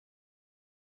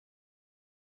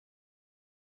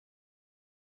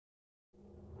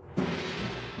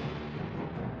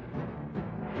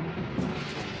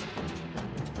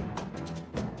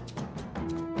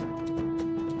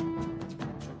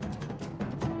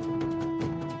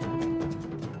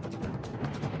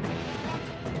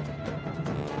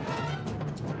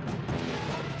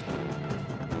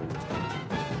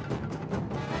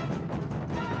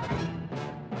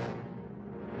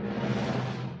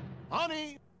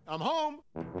I'm home.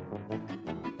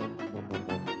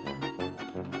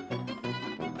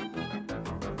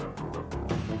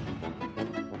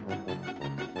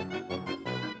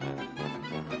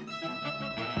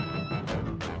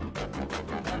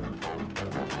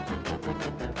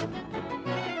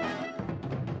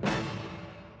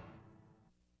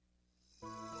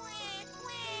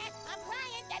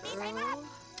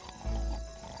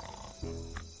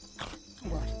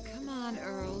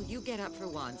 Get up for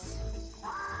once.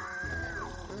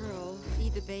 Earl,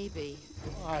 feed the baby.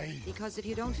 Why? Because if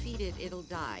you don't feed it, it'll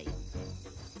die.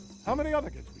 How many other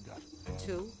kids we got?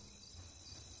 2.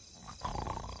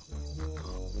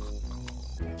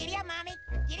 Giddy up, Mommy.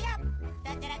 Giddy up.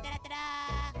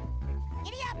 Da-da-da-da-da-da.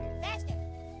 Giddy up. Faster.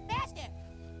 Faster.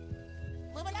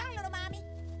 Move along, little Mommy.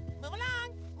 Move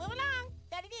along. Move along.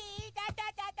 Da-da-dee.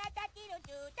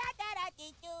 Da-da-da-da-da-dee-doo-doo.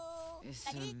 Da-da-da-dee-doo. It's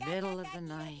the middle of the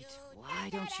night. Why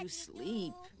don't you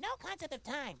sleep? No concept of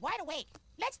time. Wide awake.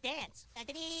 Let's dance.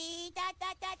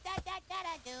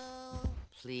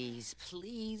 Please,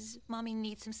 please. Mommy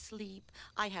needs some sleep.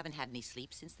 I haven't had any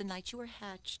sleep since the night you were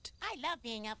hatched. I love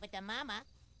being up with the mama.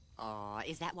 Aw,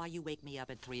 is that why you wake me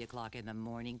up at 3 o'clock in the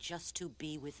morning, just to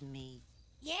be with me?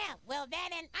 Yeah, well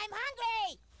then, and I'm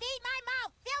hungry. Feed my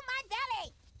mouth. Fill my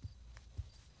belly.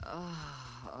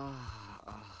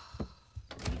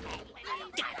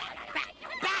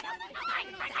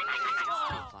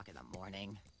 O'clock in the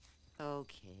morning.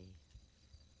 Okay.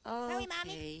 Hurry,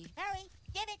 Mommy. Hurry.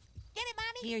 Give it,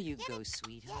 Mommy. Here you go,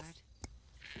 sweetheart.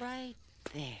 Yes. Right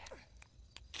there.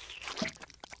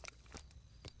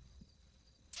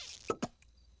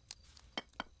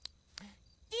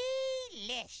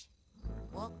 Delish.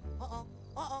 Whoa,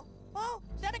 oh,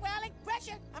 stomach growling,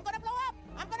 pressure. I'm gonna blow up.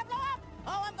 Oh, I'm gonna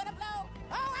blow.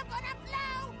 Oh, I'm gonna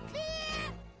blow.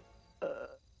 Clear.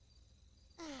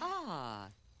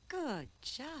 Good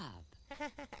job.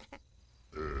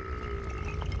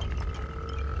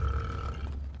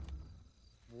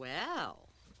 Well,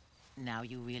 now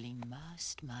you really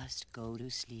must go to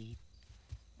sleep.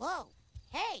 Whoa.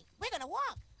 Hey, we're gonna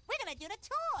walk. We're gonna do the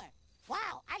tour.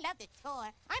 Wow, I love the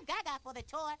tour. I'm gaga for the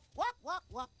tour.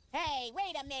 Walk. Hey,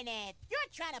 wait a minute. You're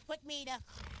trying to put me to...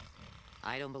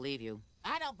 I don't believe you.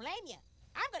 I don't blame you.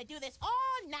 I'm gonna do this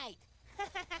all night.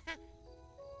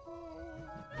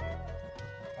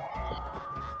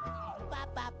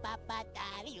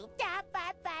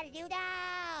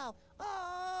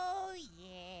 Oh, yeah.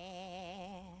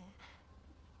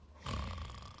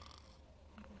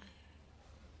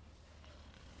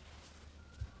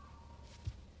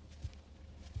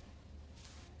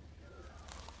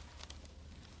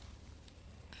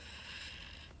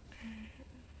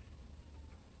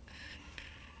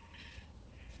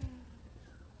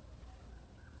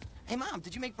 Hey, Mom,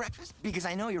 did you make breakfast? Because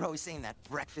I know you're always saying that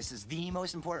breakfast is the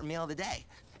most important meal of the day.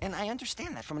 And I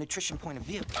understand that from a nutrition point of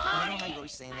view. I know how you're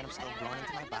always saying that I'm still growing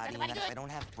into my body and that if I don't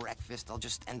have breakfast, I'll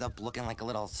just end up looking like a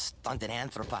little stunted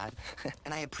anthropod.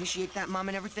 And I appreciate that, Mom,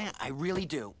 and everything. I really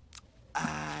do.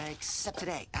 Except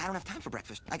today. I don't have time for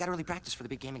breakfast. I got early practice for the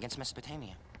big game against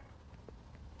Mesopotamia.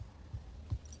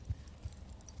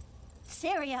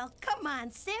 Cereal? Come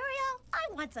on, cereal?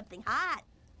 I want something hot.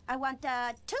 I want 2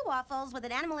 waffles with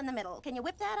an animal in the middle. Can you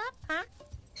whip that up, huh?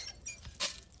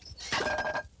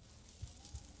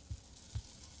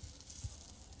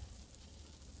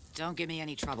 Don't give me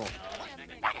any trouble.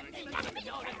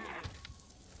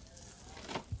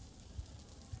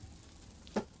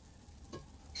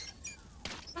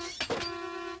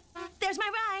 There's my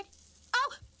ride.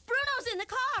 Oh, Bruno's in the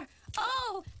car.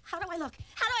 Oh, how do I look?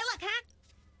 Huh?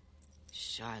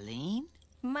 Charlene?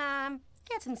 Mom,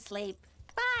 get some sleep.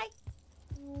 Bye.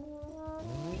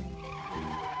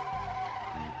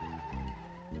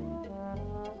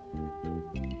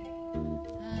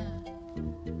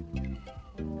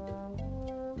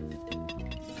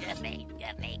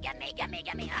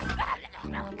 Give me.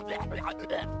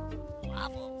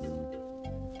 Waffles.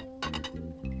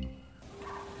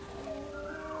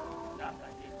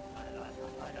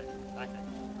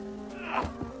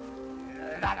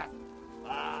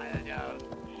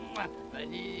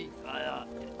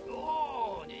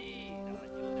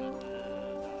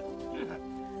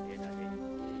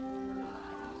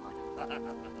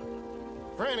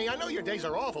 Franny, I know your days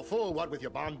are awful full, what with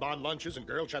your bonbon lunches and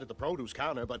girl chat at the produce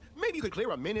counter, but maybe you could clear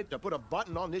a minute to put a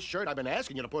button on this shirt I've been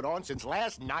asking you to put on since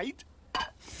last night?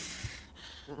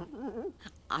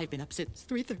 I've been up since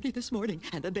 3:30 this morning,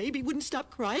 and the baby wouldn't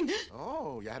stop crying.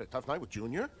 Oh, you had a tough night with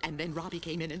Junior? And then Robbie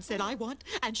came in and said, I want,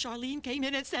 and Charlene came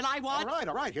in and said, I want.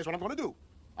 All right, here's what I'm going to do.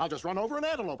 I'll just run over an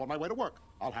antelope on my way to work.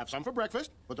 I'll have some for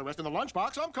breakfast, but the rest in the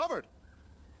lunchbox, I'm covered.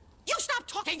 You stop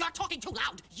talking! You're talking too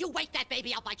loud! You wake that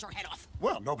baby, I'll bite your head off!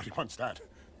 Well, nobody wants that.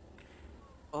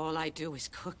 All I do is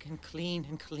cook and clean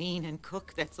and clean and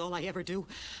cook. That's all I ever do.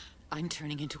 I'm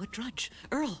turning into a drudge.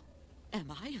 Earl,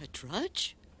 am I a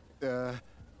drudge? I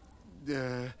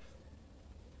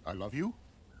love you.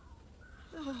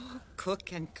 Oh,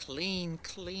 cook and clean,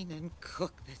 clean and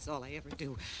cook. That's all I ever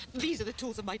do. These are the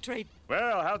tools of my trade.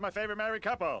 Well, how's my favorite married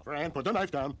couple? Fran, put the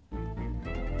knife down.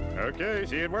 Okay,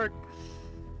 see it work.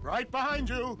 Right behind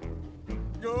you.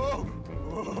 Go.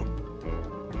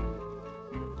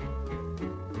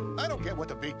 I don't get what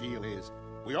the big deal is.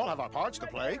 We all have our parts to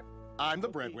play. I'm the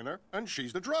breadwinner, and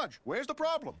she's the drudge. Where's the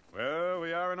problem? Well,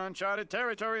 we are in uncharted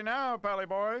territory now, Pally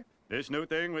boy. This new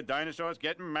thing with dinosaurs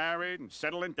getting married and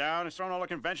settling down has thrown all the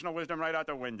conventional wisdom right out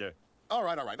the window. All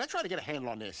right. Let's try to get a handle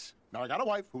on this. Now, I got a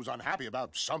wife who's unhappy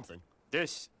about something.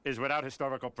 This is without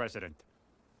historical precedent.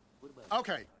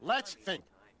 Okay, let's think.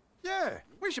 Yeah,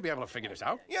 we should be able to figure this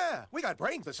out. Yeah, we got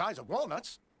brains the size of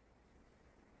walnuts.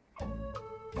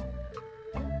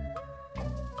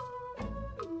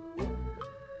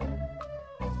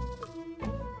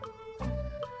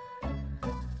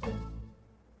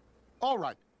 All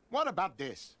right, what about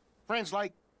this? Fran's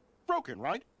like, broken,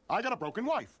 right? I got a broken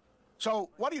wife. So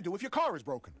what do you do if your car is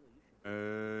broken?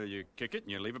 You kick it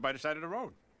and you leave it by the side of the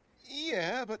road.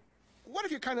 Yeah, but what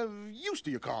if you're kind of used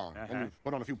to your car? And you've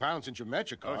put on a few pounds since you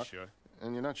met your car. Oh, sure.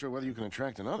 And you're not sure whether you can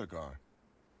attract another car.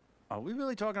 Are we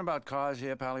really talking about cars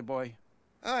here, Pally boy?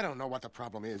 I don't know what the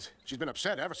problem is. She's been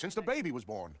upset ever since the baby was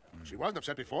born. She wasn't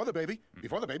upset before the baby.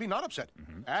 Before the baby, not upset.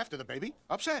 After the baby,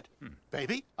 upset.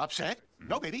 Baby, upset.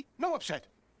 No baby, no upset.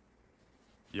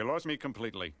 You lost me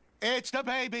completely. It's the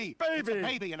baby. It's the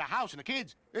baby and the house and the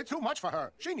kids. It's too much for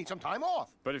her. She needs some time off.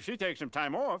 But if she takes some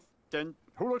time off, then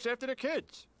who looks after the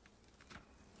kids?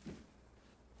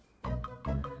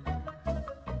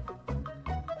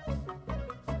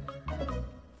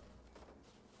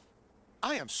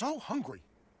 I am so hungry.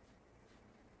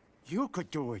 You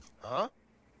could do it. Huh?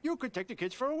 You could take the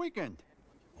kids for a weekend.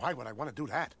 Why would I want to do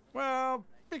that? Well,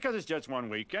 because it's just one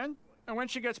weekend. And when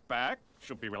she gets back,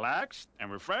 she'll be relaxed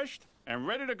and refreshed and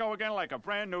ready to go again like a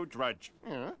brand new drudge.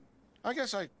 Yeah. I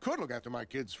guess I could look after my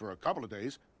kids for a couple of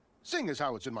days, seeing as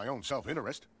how it's in my own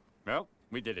self-interest. Well,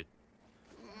 we did it.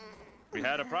 We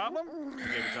had a problem, we gave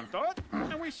it some thought,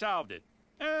 and we solved it.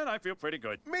 And I feel pretty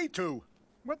good. Me too.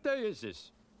 What day is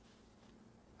this?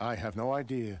 I have no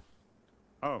idea.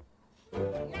 Oh.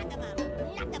 Not the mama,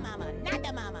 not the mama, not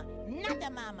the mama, not the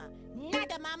mama, not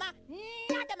the mama,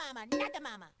 not the mama, not the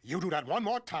mama. You do that one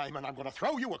more time, and I'm going to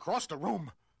throw you across the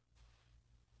room.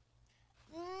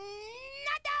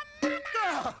 Not the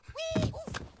mama! Wee!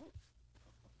 Oof.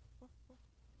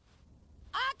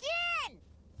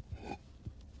 Again!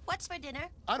 What's for dinner?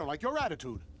 I don't like your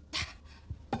attitude.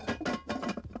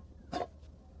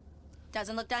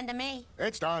 Doesn't look done to me.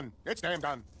 It's done. It's damn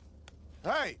done.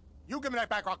 Hey, you give me that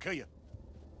back or I'll kill you.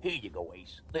 Here you go,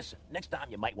 Ace. Listen, next time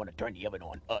you might want to turn the oven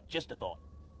on. Just a thought.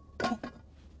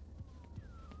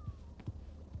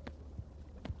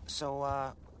 So,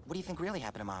 what do you think really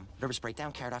happened to Mom? Nervous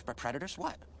breakdown, carried off by predators?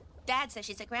 What? Dad says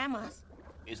she's at Grandma's.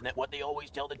 Isn't that what they always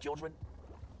tell the children?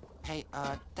 Hey,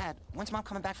 Dad, when's Mom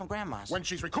coming back from Grandma's? When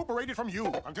she's recuperated from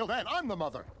you. Until then, I'm the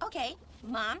mother. Okay,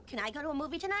 Mom, can I go to a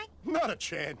movie tonight? Not a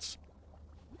chance.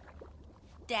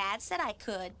 Dad said I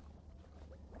could.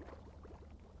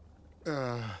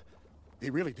 He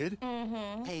really did?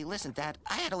 Mm-hmm. Hey, listen, Dad,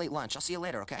 I had a late lunch. I'll see you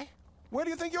later, okay? Where do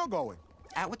you think you're going?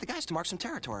 Out with the guys to mark some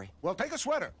territory. Well, take a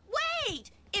sweater. Wait!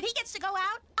 If he gets to go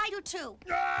out, I do too.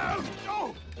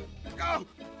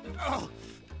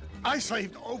 I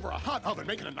slaved over a hot oven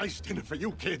making a nice dinner for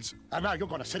you kids. And now you're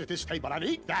going to sit at this table and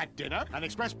eat that dinner and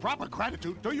express proper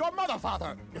gratitude to your mother,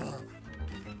 Father.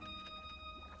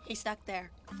 He's stuck there.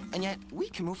 And yet, we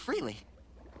can move freely.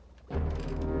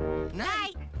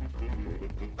 Night!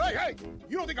 Hey!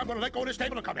 You don't think I'm going to let go of this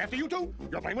table and come after you two?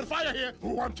 You're playing with fire here.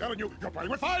 Oh, I'm telling you, you're playing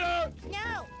with fire.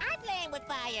 No, I'm playing with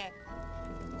fire.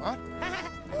 What?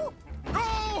 Ooh.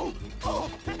 No!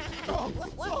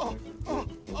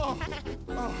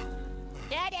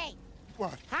 Daddy,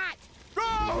 What? hot.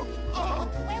 No!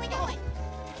 What are we doing?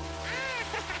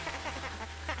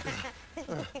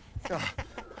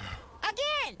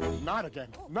 Again! Not again.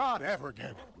 Not ever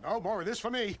again. No more of this for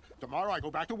me. Tomorrow I go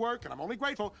back to work, and I'm only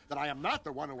grateful that I am not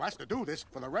the one who has to do this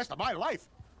for the rest of my life.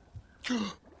 The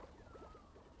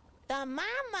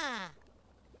mama.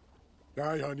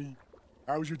 Hi, honey.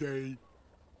 How's your day?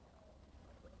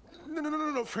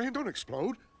 No, Fran, don't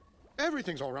explode.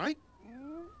 Everything's all right.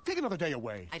 Take another day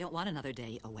away. I don't want another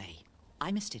day away.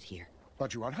 I missed it here,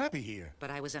 But you're unhappy here. but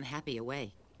I was unhappy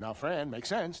away. Now, Fran, makes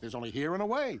sense. There's only here and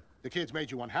away. The kids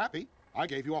made you unhappy. I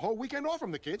gave you a whole weekend off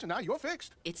from the kids, and now you're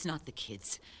fixed. It's not the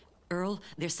kids. Earl,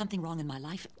 there's something wrong in my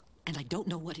life, and I don't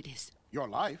know what it is. Your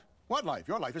life? What life?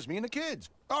 Your life is me and the kids.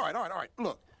 All right.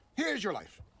 Look, here's your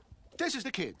life. This is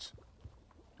the kids.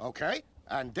 Okay?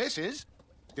 And this is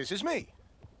me.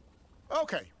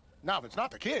 Okay. Now, if it's not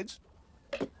the kids,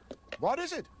 what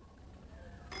is it?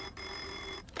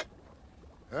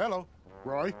 Hello,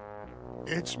 Roy.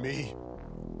 It's me.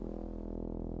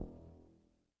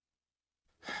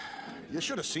 You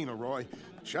should have seen her, Roy.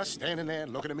 Just standing there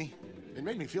looking at me. It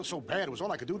made me feel so bad. It was all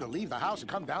I could do to leave the house and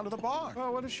come down to the bar.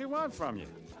 Well, what does she want from you?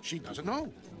 She doesn't know.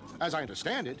 As I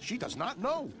understand it, she does not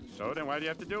know. So then why do you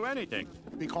have to do anything?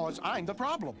 Because I'm the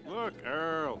problem. Look,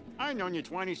 Earl, I've known you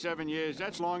 27 years.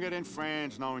 That's longer than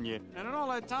Fran's known you. And in all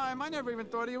that time, I never even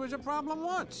thought he was a problem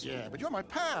once. Yeah, but you're my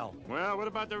pal. Well, what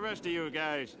about the rest of you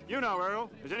guys? You know Earl.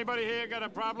 Has anybody here got a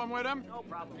problem with him? No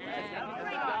problem.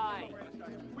 Great guy.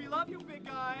 We love you, big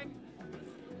guy.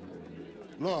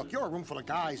 Look, you're a room full of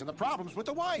guys, and the problem's with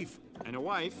the wife. And the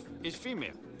wife is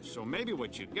female. So maybe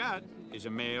what you got is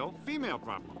a male-female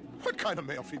problem. What kind of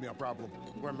male-female problem?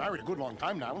 We're married a good long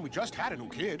time now, and we just had a new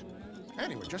kid.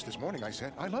 Anyway, just this morning I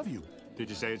said, I love you. Did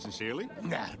you say it sincerely?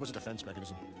 Nah, it was a defense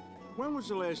mechanism. When was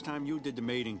the last time you did the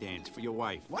mating dance for your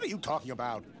wife? What are you talking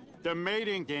about? The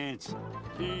mating dance.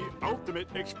 The ultimate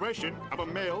expression of a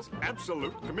male's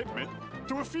absolute commitment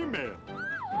to a female.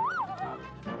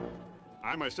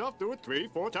 I myself do it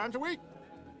 3-4 times a week.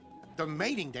 The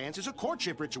mating dance is a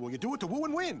courtship ritual. You do it to woo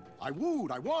and win. I wooed,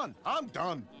 I won, I'm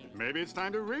done. Maybe it's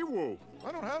time to re-woo.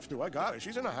 I don't have to, I got her.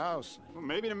 She's in the house. Well,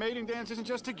 maybe the mating dance isn't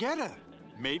just to get her.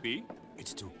 Maybe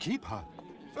it's to keep her.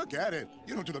 Forget it.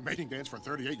 You don't do the mating dance for a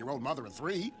 38-year-old mother of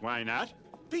 3. Why not?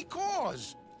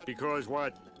 Because. Because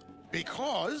what?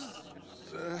 Because...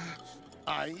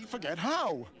 I forget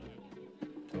how.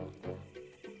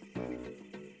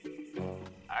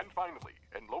 And finally,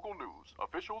 in local news,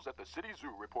 officials at the city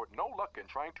zoo report no luck in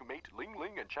trying to mate Ling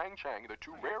Ling and Chang Chang, the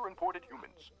 2 rare imported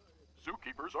humans.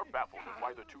 Zookeepers are baffled at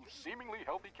why the 2 seemingly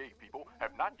healthy cave people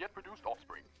have not yet produced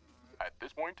offspring. At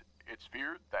this point, it's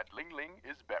feared that Ling Ling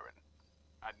is barren.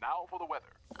 And now for the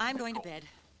weather. I'm going to bed.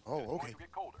 Oh, It's going okay. to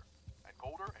get colder, and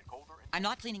colder, and colder, and I'm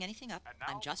not cleaning anything up. And now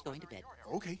I'm just for the going to weather bed. in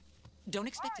your area. Okay. Don't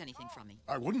expect anything from me.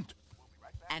 I wouldn't.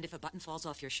 And if a button falls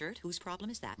off your shirt, whose problem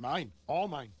is that? Mine. All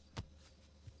mine.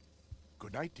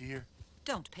 Good night, dear.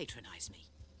 Don't patronize me.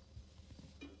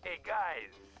 Hey, guys.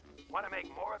 Want to make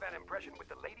more of an impression with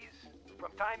the ladies?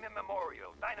 From time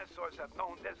immemorial, dinosaurs have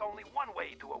known there's only one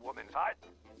way to a woman's heart.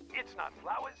 It's not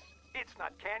flowers. It's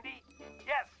not candy.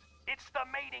 Yes, it's the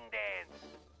mating dance.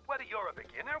 Whether you're a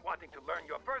beginner wanting to learn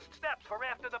your first steps for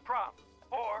after the prom,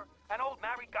 or an old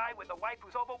married guy with a wife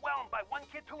who's overwhelmed by one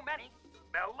kid too many,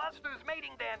 Mel Luster's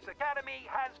Mating Dance Academy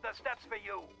has the steps for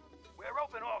you. We're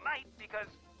open all night because,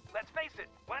 let's face it,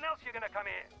 when else you gonna come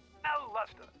in? Mel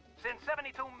Luster, since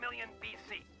 72 million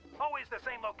BC. Always the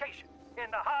same location,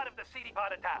 in the heart of the seedy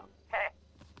part of town. Heh.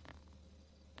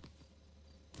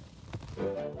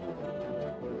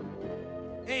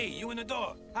 Hey, you in the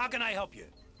door. How can I help you?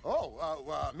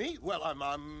 Oh, me? Well,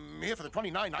 I'm here for the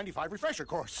 $29.95 refresher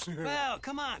course. Well,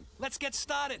 come on. Let's get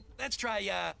started. Let's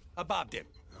try a bob dip.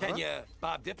 Can you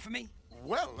bob dip for me?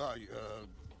 Well,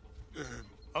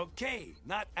 Okay,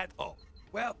 not at all.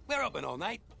 Well, we're open all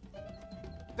night.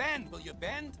 Bend, will you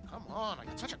bend? come on, I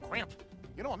got such a cramp.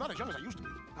 You know, I'm not as young as I used to be.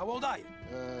 How old are you?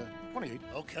 28.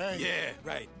 Okay. Yeah,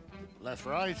 right. Left,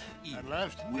 right, and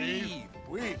left. Weave.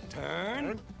 Weave.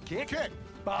 Turn. Kick. Kick.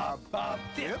 Bob, bob,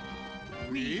 dip.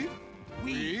 Dip. Weave.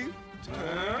 Weave.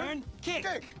 Turn. Kick.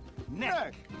 Kick.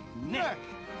 Neck. Neck.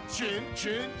 Chin,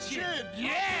 chin, chin.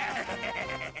 Yeah!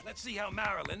 Let's see how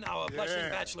Marilyn, our blushing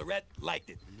bachelorette, liked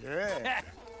it. Yeah.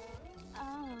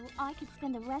 Oh, I could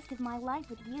spend the rest of my life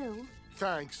with you.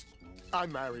 Thanks.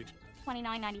 I'm married.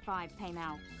 $29.95, pay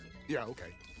now. Yeah,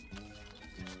 okay.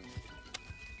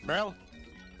 Mel,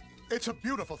 it's a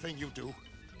beautiful thing you do.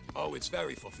 Oh, it's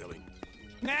very fulfilling.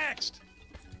 Next!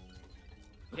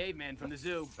 Caveman from the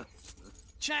zoo.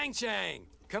 Chang Chang,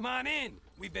 come on in.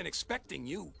 We've been expecting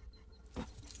you.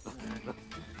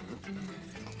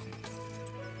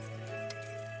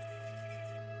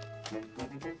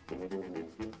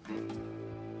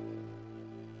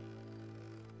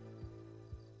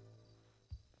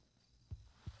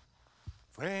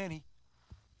 Franny.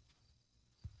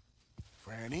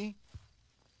 Franny.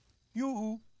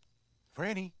 You.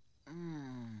 Franny.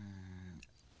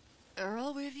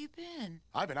 Earl, where have you been?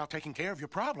 I've been out taking care of your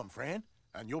problem, Fran.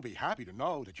 And you'll be happy to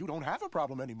know that you don't have a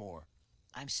problem anymore.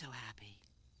 I'm so happy.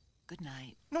 Good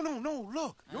night. No,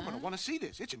 look. You're going to want to see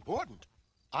this. It's important.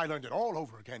 I learned it all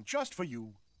over again just for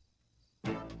you.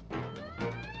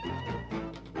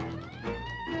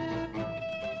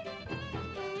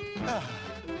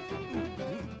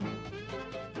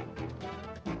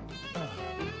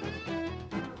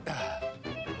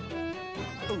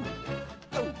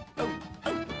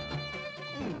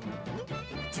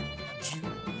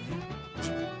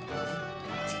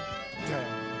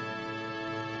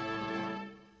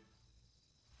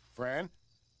 Fran?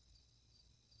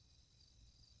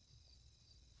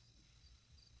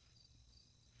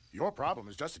 Your problem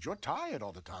is just that you're tired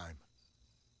all the time.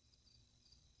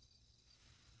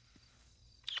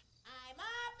 I'm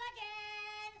up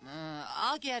again.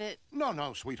 I'll get it. No,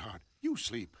 no, sweetheart. You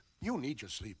sleep. You need your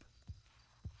sleep.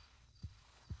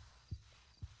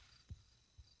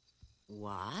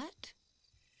 What?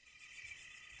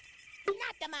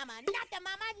 Not the mama, not the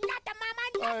mama, not the mama,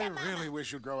 not I the mama. really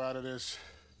wish you'd grow out of this.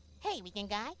 Hey, weekend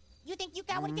guy. You think you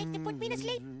got what it takes to put me to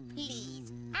sleep?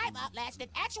 Please. I've outlasted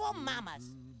actual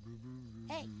mamas.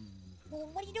 Hey,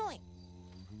 what are you doing?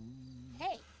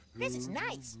 Hey, this is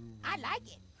nice. I like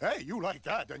it. Hey, you like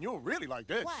that, then you'll really like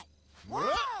this. What?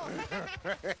 Whoa!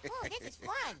 Oh, this is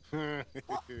fun.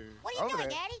 What are you Over doing, there.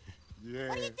 Daddy? Yeah.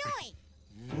 What are you doing?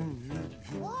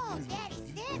 Whoa,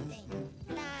 Daddy's dancing.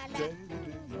 La la.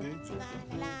 La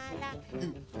la la.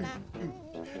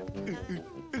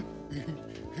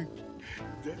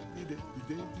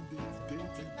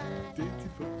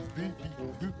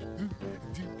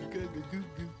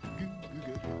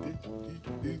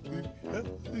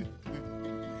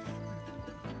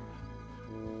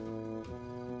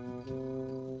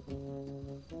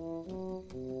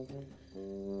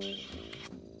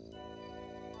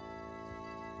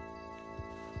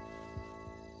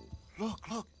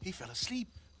 Look, he fell asleep.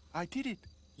 I did it.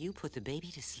 You put the baby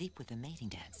to sleep with the mating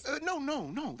dance.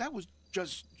 No, that was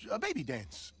just a baby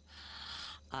dance.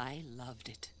 I loved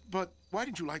it. But why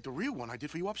didn't you like the real one I did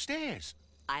for you upstairs?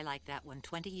 I liked that one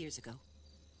 20 years ago.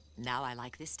 Now I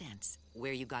like this dance,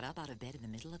 where you got up out of bed in the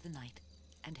middle of the night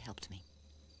and helped me.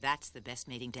 That's the best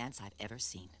mating dance I've ever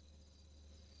seen.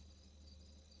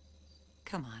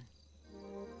 Come on.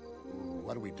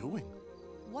 What are we doing?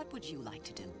 What would you like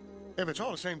to do? If it's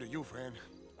all the same to you, Fran,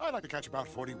 I'd like to catch about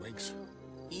 40 winks.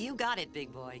 You got it,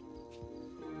 big boy.